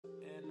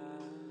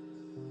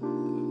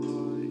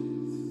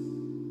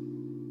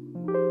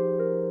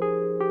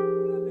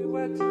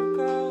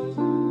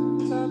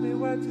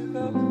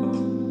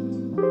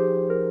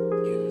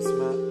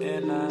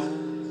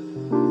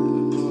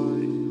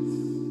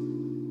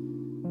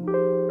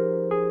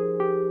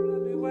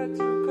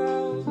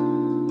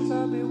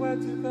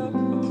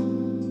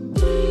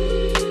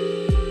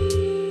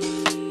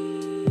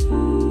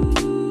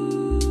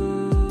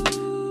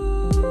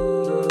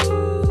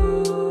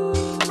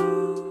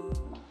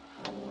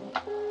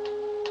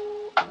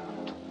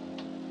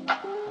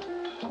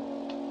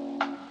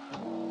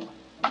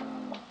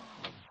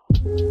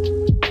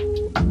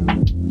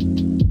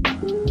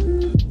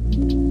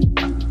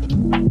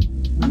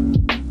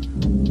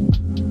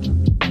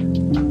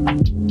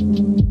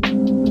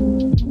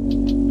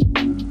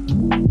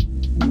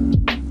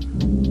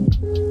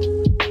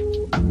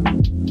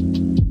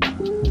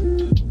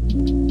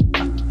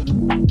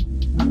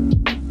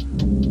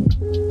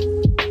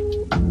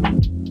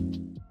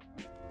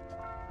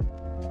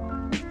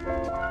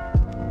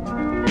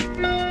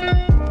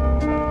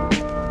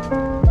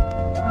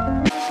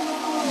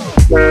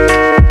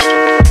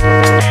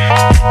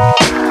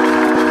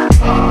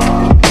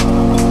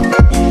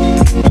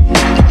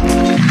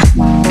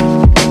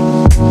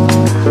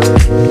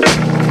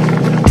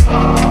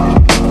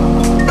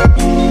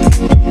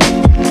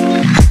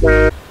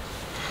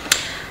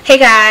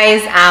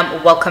guys,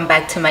 welcome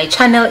back to my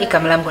channel.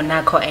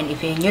 And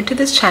if you're new to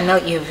this channel,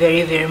 you're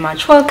very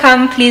much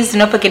welcome. Please do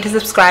not forget to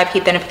subscribe,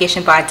 hit the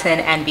notification button,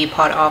 and be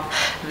part of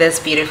this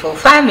beautiful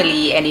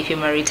family. And if you're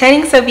my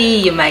returning subby,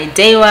 you're my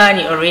day one,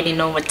 you already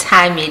know what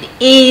time it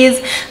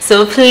is,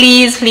 so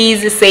please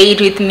say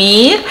it with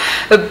me,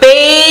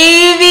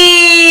 baby.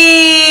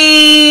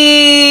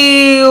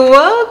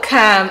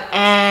 Welcome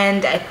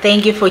and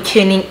thank you for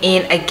tuning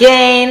in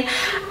again.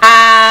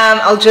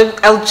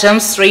 I'll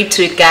jump straight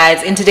to it,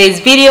 guys. In today's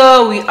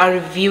video we are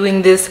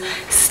reviewing this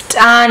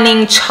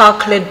stunning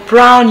chocolate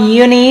brown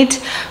unit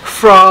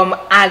from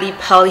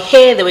Alipearl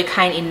hair. They were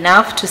kind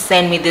enough to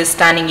send me this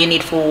stunning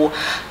unit for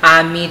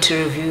me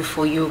to review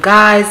for you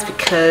guys,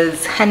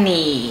 because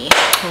honey,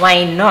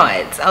 why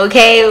not?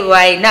 Okay,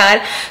 why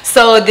not?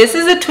 So this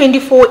is a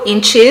 24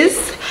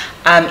 inches.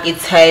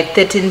 It's a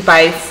 13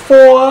 by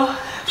 4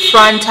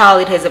 frontal.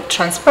 It has a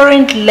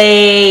transparent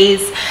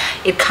lace.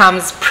 It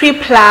comes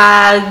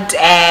pre-plugged,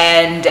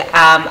 and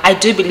I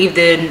do believe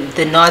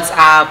the knots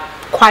are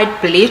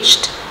quite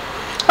bleached.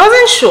 I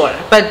wasn't sure,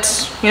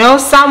 but you know,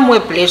 some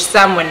were bleached,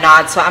 some were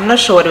not, so I'm not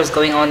sure what was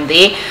going on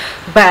there.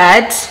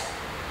 But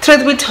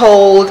truth be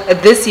told,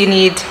 this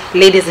unit,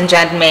 ladies and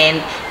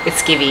gentlemen,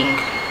 it's giving.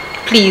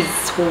 Please,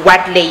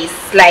 what lace?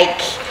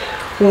 Like,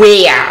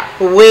 where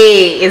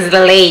is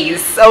the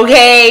lace?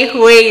 Okay,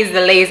 where is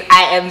the lace?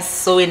 I am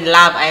so in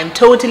love. I am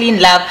totally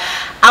in love.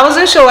 I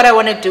wasn't sure what I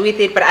want to do with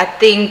it, but I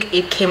think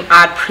it came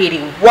out pretty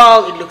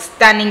well. It looks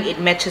stunning. It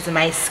matches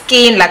my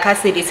skin. Like I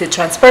said, it's a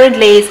transparent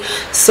lace,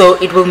 so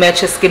it will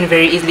match your skin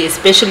very easily,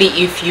 especially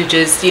if you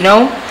just, you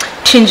know,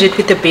 tinge it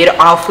with a bit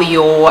of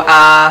your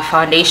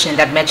foundation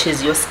that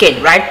matches your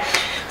skin, right?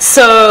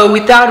 So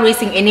without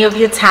wasting any of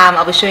your time,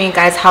 I'll be showing you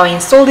guys how I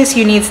install this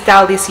unit,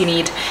 style this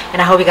unit,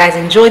 and I hope you guys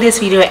enjoy this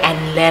video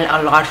and learn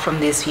a lot from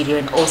this video,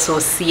 and also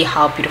see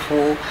how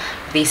beautiful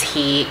this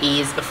hair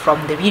is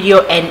from the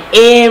video. And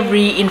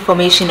every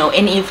information or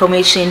any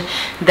information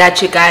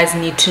that you guys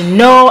need to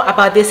know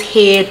about this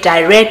hair,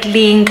 direct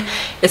link,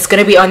 it's going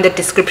to be on the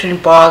description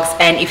box.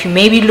 And if you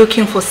may be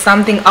looking for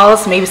something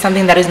else, maybe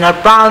something that is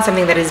not brown,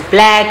 something that is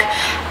black,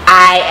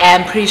 I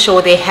am pretty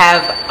sure they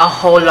have a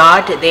whole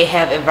lot. They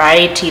have a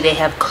variety. They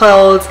have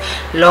curls,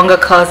 longer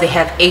curls, they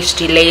have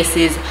HD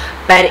laces,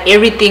 but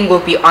everything will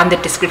be on the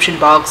description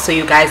box, so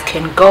you guys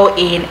can go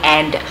in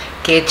and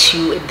get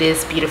you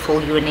this beautiful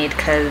unit,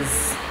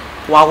 because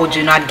why would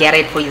you not get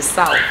it for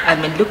yourself? I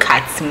mean, look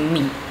at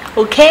me,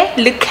 okay?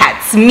 Look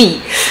at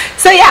me.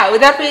 So yeah,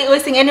 without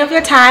wasting any of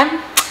your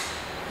time,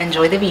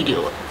 enjoy the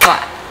video.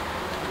 Bye.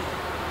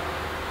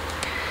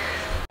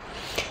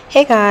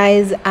 Hey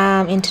guys,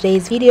 in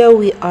today's video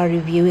we are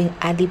reviewing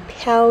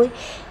Alipearl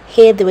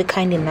hair. They were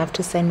kind enough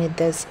to send me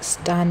this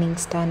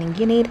stunning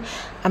unit.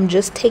 I'm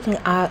just taking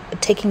it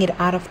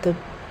out of the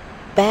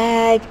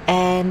bag,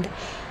 and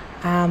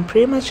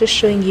pretty much just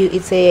showing you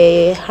it's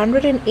a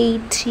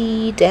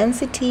 180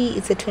 density,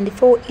 it's a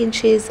 24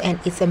 inches, and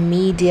it's a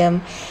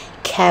medium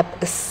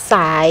cap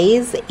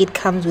size. It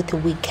comes with a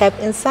wig cap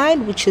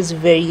inside, which is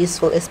very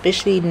useful,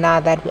 especially now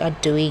that we are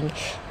doing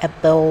a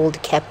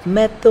bold cap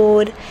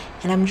method.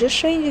 And I'm just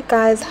showing you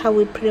guys how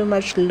it pretty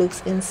much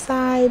looks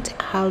inside,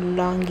 how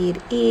long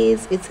it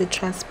is. It's a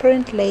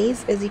transparent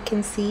lace, as you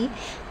can see,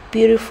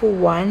 beautiful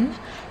one.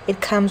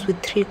 It comes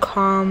with 3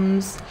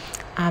 combs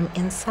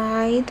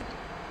inside,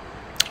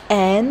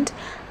 and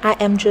I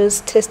am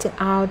just testing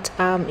out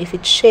if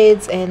it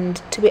shades,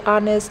 and to be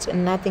honest,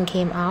 nothing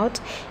came out.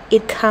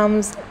 It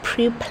comes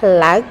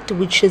pre-plugged,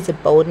 which is a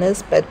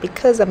bonus, but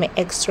because I'm an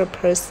extra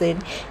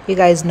person, you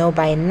guys know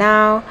by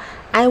now,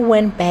 I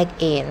went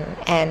back in,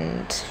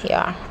 and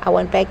yeah, I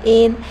went back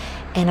in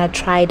and I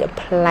tried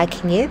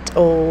plucking it,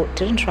 or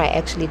didn't try,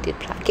 actually did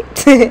pluck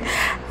it.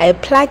 I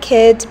pluck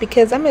it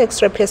because I'm an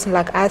extra person,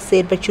 like I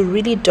said, but you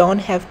really don't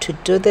have to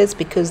do this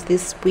because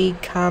this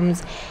wig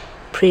comes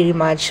pretty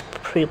much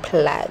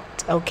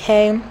pre-plugged.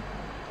 Okay,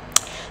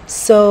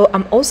 so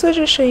I'm also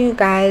just showing you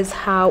guys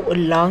how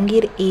long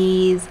it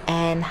is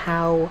and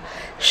how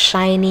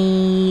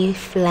shiny,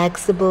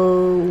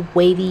 flexible,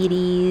 wavy it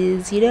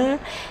is, you know.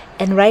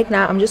 And right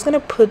now I'm just gonna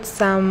put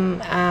some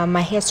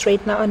my hair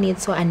straightener on it,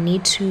 so I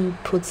need to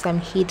put some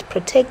heat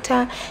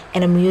protector,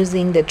 and I'm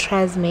using the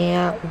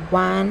Trasmere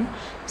one.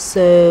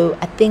 So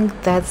I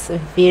think that's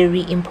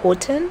very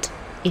important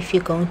if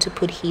you're going to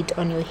put heat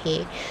on your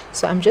hair.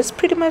 So I'm just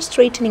pretty much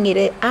straightening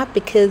it up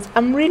because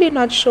I'm really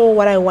not sure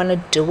what I want to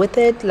do with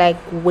it, like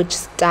which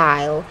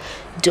style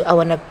do I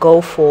want to go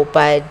for.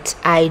 But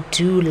I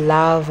do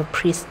love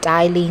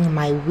pre-styling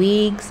my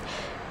wigs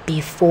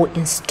before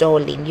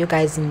installing. You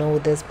guys know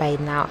this by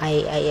now.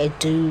 I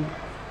do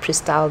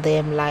pre-style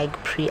them,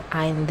 like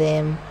pre-iron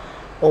them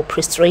or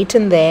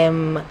pre-straighten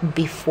them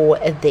before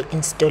the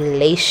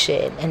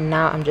installation. And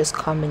now I'm just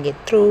combing it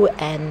through,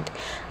 and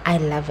I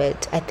love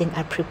it. I think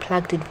I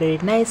pre-plugged it very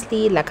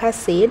nicely. Like I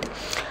said,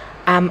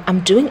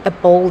 I'm doing a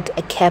bold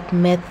cap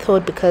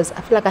method because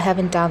I feel like I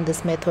haven't done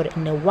this method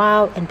in a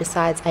while, and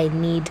besides I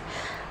need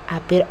a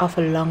bit of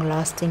a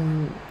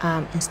long-lasting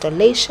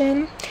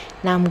installation.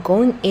 Now I'm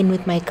going in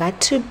with my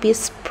got2b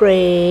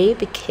spray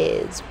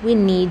because we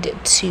need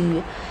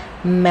to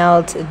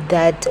melt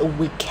that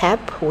wig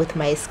cap with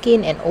my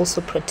skin and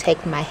also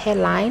protect my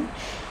hairline.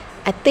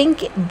 I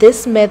think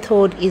this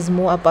method is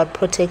more about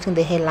protecting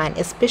the hairline,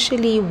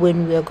 especially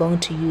when we are going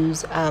to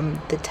use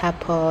the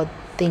type of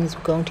things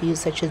we're going to use,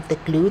 such as the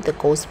glue, the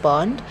ghost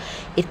bond.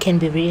 It can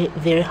be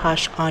very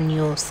harsh on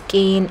your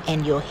skin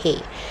and your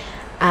hair.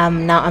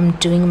 Now I'm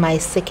doing my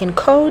second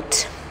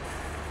coat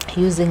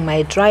using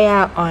my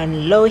dryer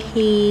on low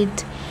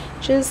heat,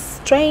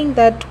 just drying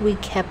that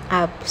wig cap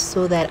up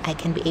so that I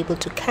can be able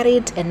to cut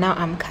it. And now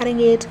I'm cutting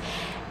it,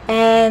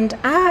 and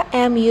I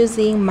am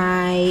using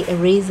my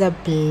razor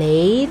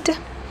blade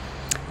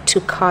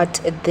to cut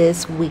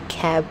this wig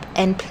cap.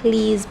 And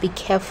please be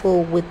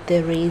careful with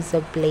the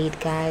razor blade,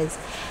 guys.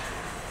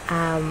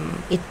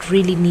 It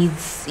really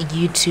needs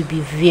you to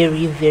be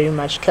very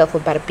much careful,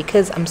 but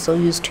because I'm so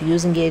used to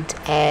using it,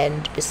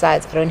 and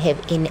besides I don't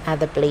have any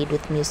other blade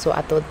with me, so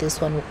I thought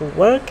this one would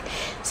work.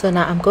 So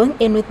now I'm going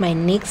in with my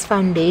NYX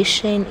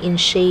foundation in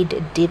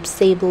shade Deep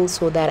Sable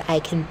so that I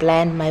can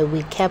blend my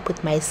wig cap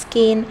with my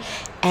skin,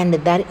 and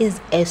that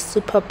is a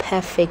super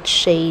perfect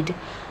shade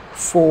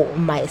for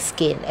my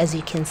skin. As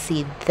you can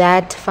see,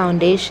 that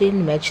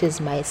foundation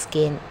matches my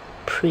skin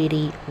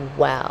pretty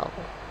well.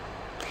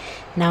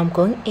 Now I'm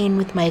going in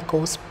with my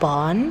ghost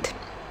bond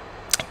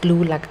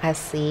glue, like I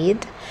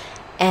said,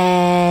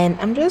 and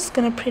I'm just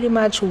gonna pretty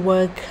much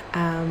work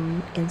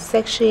in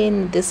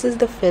section. This is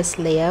the first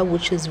layer,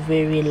 which is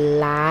very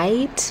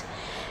light,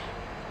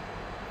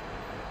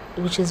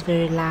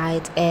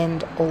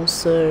 and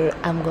also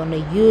I'm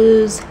gonna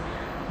use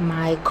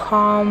my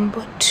comb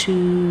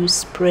to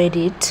spread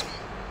it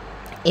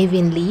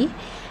evenly.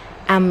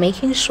 I'm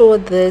making sure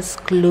this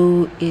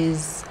glue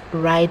is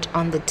right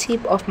on the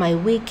tip of my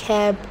wig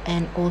cap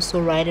and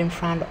also right in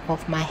front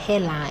of my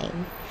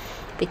hairline,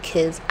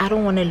 because I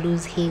don't want to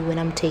lose hair when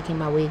I'm taking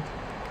my wig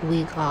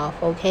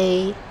off.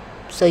 Okay,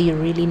 so you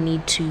really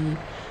need to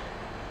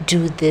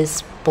do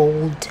this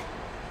bold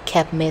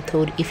cap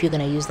method if you're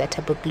gonna use that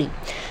type of glue.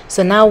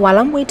 So now, while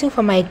I'm waiting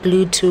for my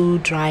glue to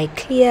dry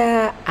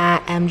clear,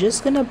 I am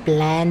just gonna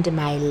blend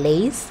my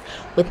lace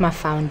with my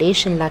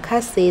foundation. Like I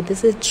said,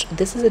 this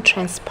is a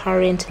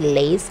transparent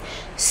lace,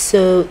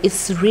 so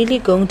it's really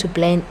going to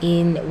blend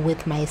in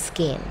with my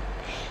skin.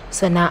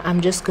 So now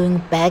I'm just going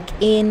back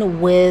in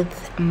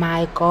with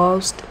my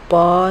ghost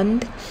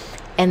bond,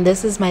 and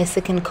this is my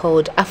second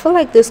coat. I feel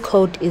like this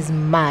coat is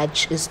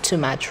too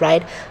much,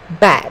 right?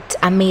 But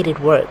I made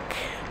it work.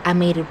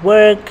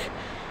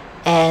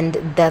 And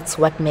that's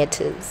what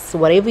matters. So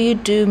whatever you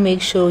do,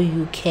 make sure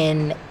you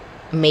can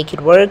make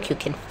it work, you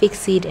can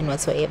fix it and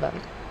whatsoever.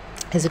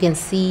 As you can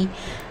see,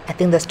 I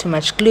think that's too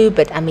much glue,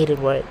 but I made it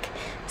work.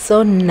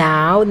 So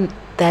now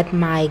that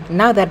my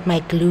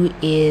glue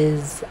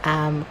is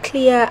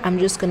clear, I'm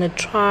just gonna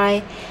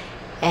try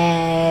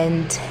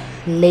and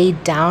lay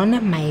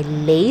down my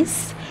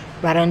lace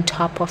right on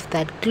top of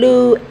that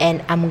glue,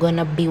 and I'm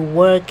gonna be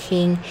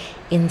working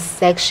in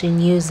section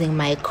using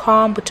my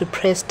comb to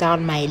press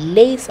down my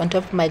lace on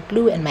top of my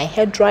glue and my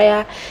hair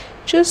dryer,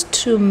 just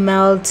to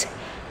melt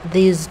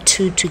these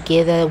two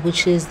together,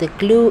 which is the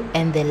glue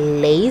and the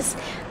lace.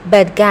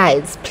 But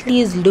guys,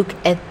 please look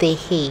at the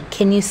hair.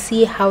 Can you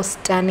see how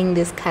stunning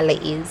this color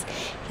is?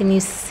 Can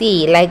you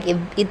see, like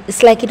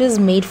it's like it was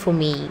made for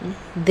me?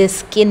 The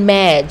skin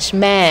match,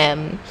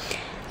 ma'am.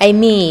 I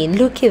mean,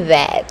 look at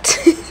that.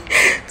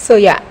 So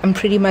yeah, I'm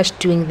pretty much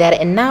doing that,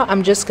 and now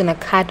I'm just gonna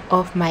cut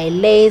off my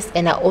lace.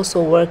 And I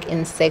also work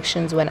in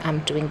sections when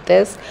I'm doing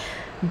this,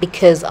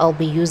 because I'll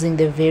be using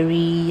the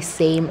very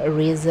same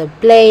razor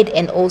blade.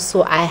 And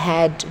also I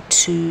had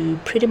to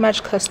pretty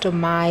much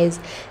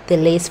customize the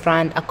lace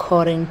front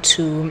according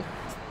to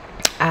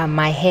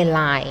my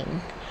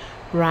hairline,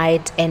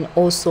 right? And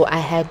also I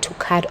had to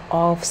cut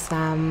off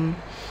some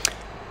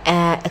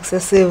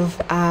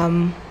excessive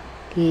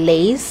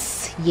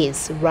lace,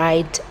 yes,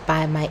 right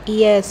by my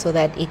ear, so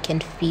that it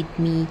can fit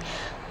me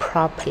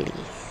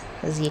properly.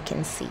 As you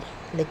can see,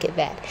 look at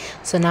that.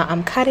 So now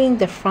I'm cutting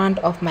the front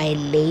of my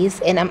lace,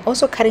 and I'm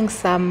also cutting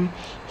some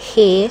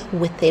hair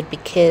with it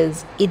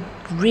because it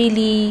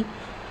really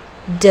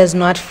does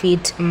not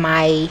fit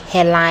my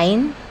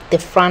hairline, the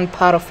front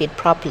part of it,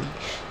 properly.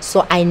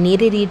 So I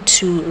needed it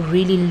to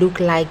really look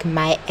like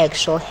my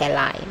actual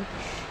hairline.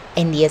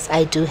 And yes,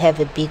 I do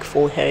have a big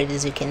forehead,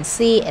 as you can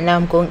see. And now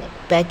I'm going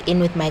back in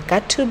with my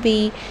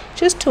got2b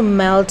just to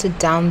melt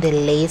down the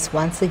lace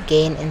once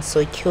again and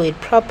secure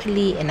it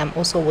properly. And I'm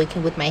also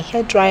working with my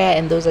hair dryer,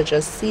 and those are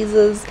just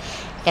scissors,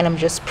 and I'm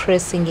just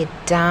pressing it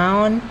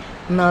down,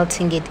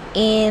 melting it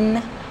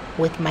in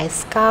with my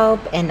scalp.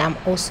 And I'm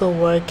also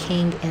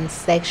working in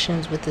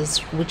sections with this,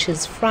 which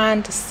is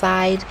front,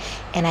 side,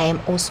 and I am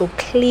also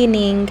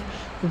cleaning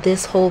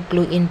this whole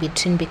glue in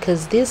between,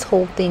 because this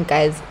whole thing,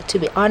 guys, to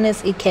be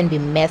honest, it can be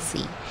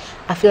messy.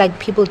 I feel like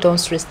people don't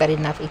stress that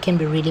enough. It can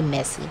be really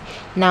messy.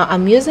 Now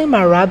I'm using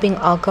my rubbing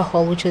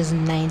alcohol, which is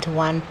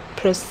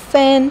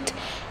 91%,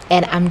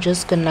 and I'm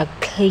just gonna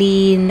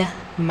clean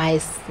my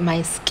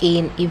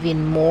skin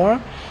even more.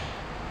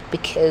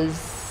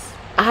 because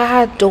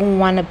I don't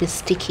want to be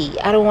sticky.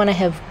 I don't want to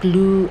have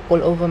glue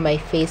all over my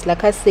face.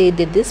 Like I said,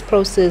 that this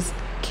process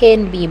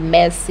can be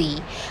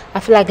messy. I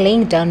feel like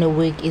laying down a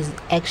wig is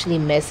actually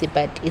messy,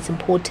 but it's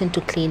important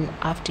to clean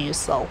after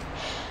yourself.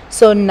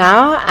 So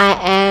now I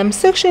am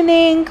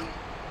sectioning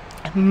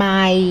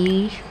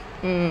my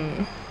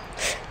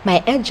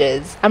my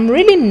edges. I'm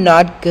really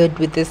not good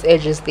with this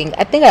edges thing.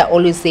 I think I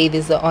always say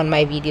this on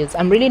my videos.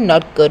 I'm really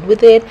not good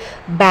with it,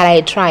 but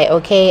I try,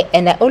 okay?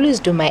 And I always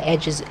do my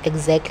edges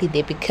exactly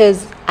there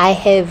because I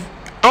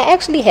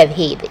actually have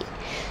hair there.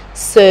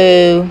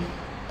 So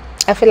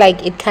I feel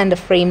like it kind of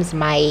frames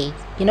my,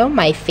 you know,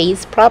 my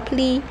face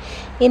properly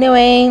in a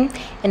way.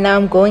 And now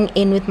I'm going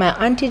in with my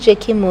Auntie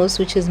Jackie Mousse,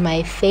 which is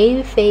my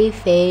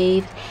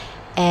fave,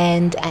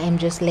 and I am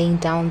just laying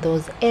down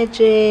those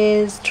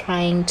edges,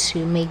 trying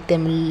to make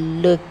them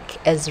look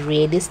as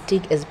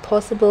realistic as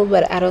possible,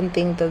 but I don't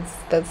think that's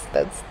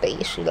the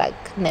issue.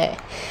 Like, no.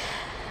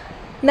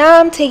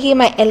 Now I'm taking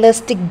my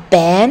elastic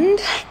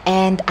band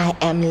and I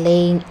am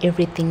laying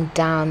everything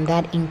down.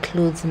 That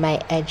includes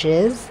my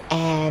edges,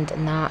 and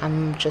now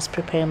I'm just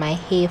preparing my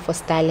hair for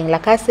styling.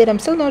 Like I said, I'm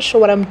still not sure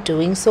what I'm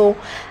doing, so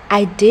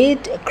I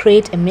did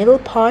create a middle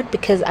part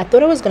because I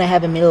thought I was gonna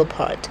have a middle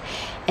part.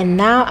 And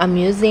now I'm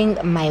using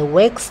my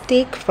wax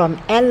stick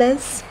from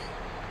Alice,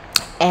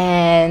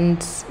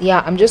 and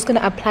yeah, I'm just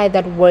gonna apply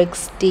that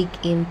wax stick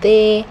in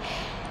there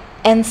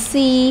and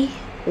see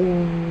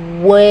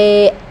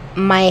where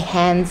my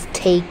hands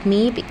take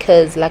me,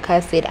 because like I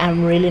said,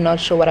 I'm really not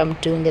sure what I'm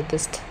doing at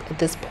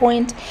this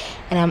point.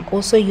 And I'm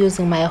also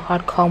using my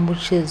hot comb,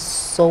 which is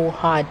so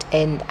hot,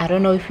 and I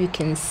don't know if you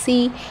can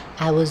see,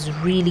 I was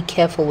really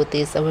careful with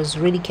this. I was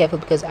really careful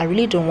because I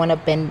really don't want to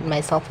bend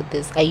myself with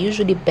this. I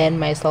usually bend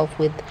myself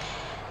with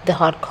the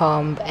hot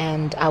comb,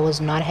 and I was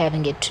not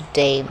having it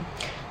today.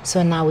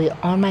 So now we're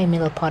on my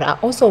middle part. I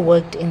also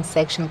worked in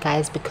section,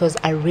 guys, because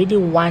I really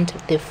want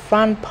the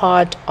front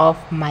part of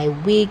my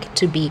wig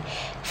to be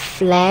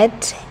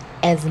flat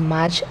as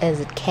much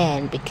as it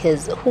can,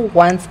 because who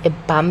wants a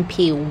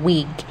bumpy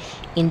wig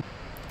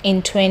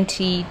in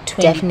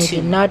 2022?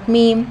 Definitely not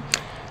me.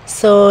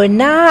 So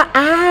now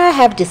I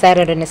have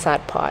decided on a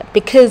side part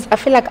because I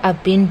feel like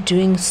I've been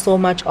doing so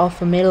much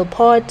of a middle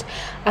part.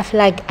 I feel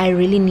like I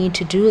really need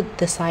to do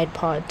the side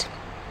part,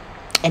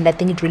 and I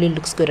think it really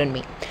looks good on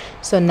me.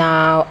 So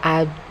now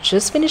I've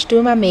just finished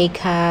doing my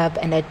makeup,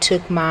 and I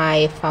took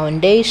my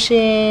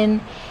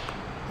foundation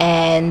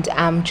and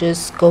I'm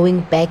just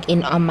going back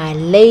in on my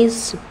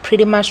lace,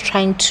 pretty much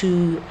trying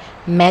to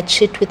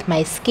match it with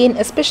my skin.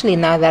 Especially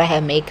now that I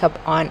have makeup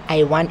on,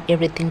 I want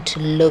everything to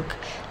look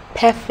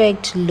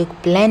perfect, to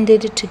look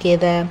blended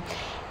together,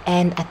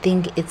 and I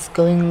think it's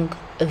going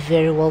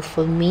very well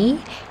for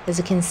me. As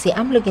you can see,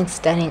 I'm looking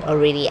stunning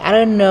already. I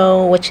don't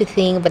know what you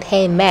think, but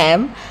hey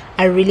ma'am,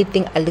 I really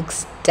think I look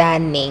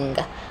stunning.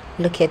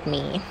 Look at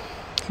me,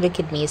 look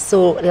at me.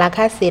 So like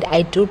I said,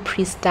 I do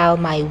pre-style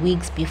my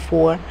wigs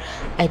before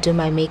I do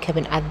my makeup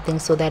and other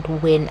things, so that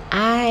when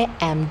I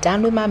am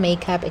done with my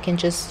makeup, I can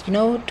just, you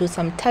know, do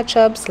some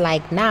touch-ups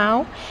like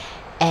now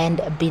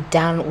and be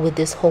done with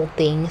this whole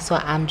thing. So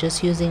I'm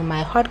just using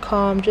my hot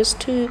comb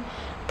just to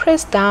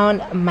press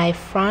down my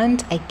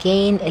front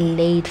again,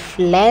 laid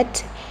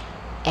flat,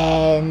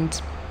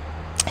 and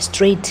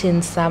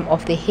straighten some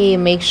of the hair.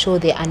 Make sure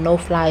there are no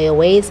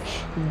flyaways.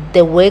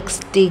 The wax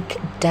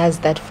stick does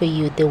that for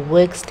you. The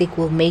wax stick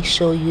will make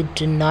sure you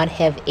do not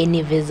have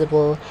any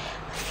visible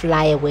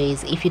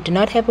flyaways. If you do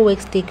not have a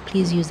wax stick,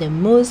 please use a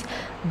mousse.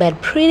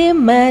 But pretty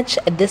much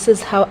this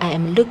is how I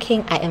am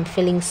looking. I am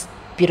feeling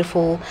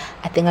beautiful.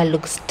 I think I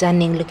look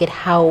stunning. Look at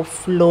how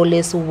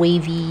flawless,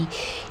 wavy,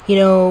 you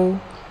know,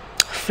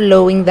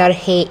 flowing that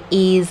hair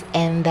is.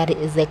 And that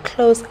is a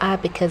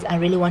close-up because I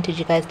really wanted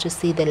you guys to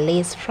see the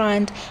lace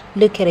front.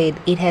 Look at it,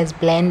 it has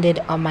blended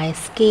on my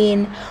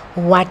skin.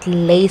 What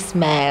lace,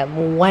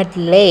 ma'am, what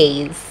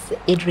lace.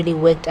 It really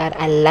worked out.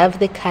 I love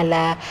the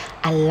color,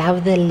 I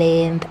love the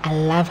length, I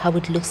love how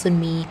it looks on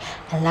me,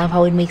 I love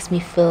how it makes me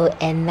feel.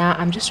 And now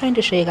I'm just trying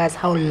to show you guys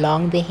how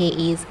long the hair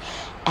is.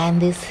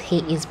 And this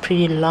hair is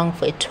pretty long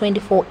for a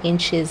 24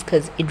 inches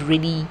because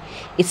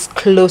it's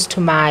close to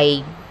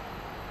my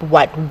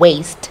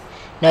waist,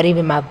 not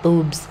even my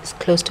boobs, it's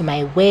close to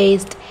my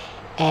waist.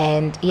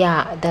 And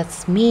yeah,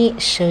 that's me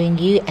showing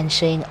you and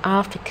showing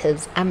off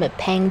because I'm a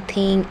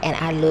painting and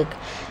I look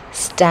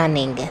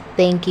stunning.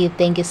 Thank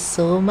you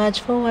so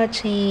much for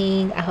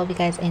watching. I hope you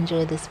guys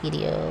enjoyed this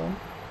video.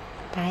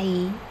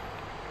 Bye.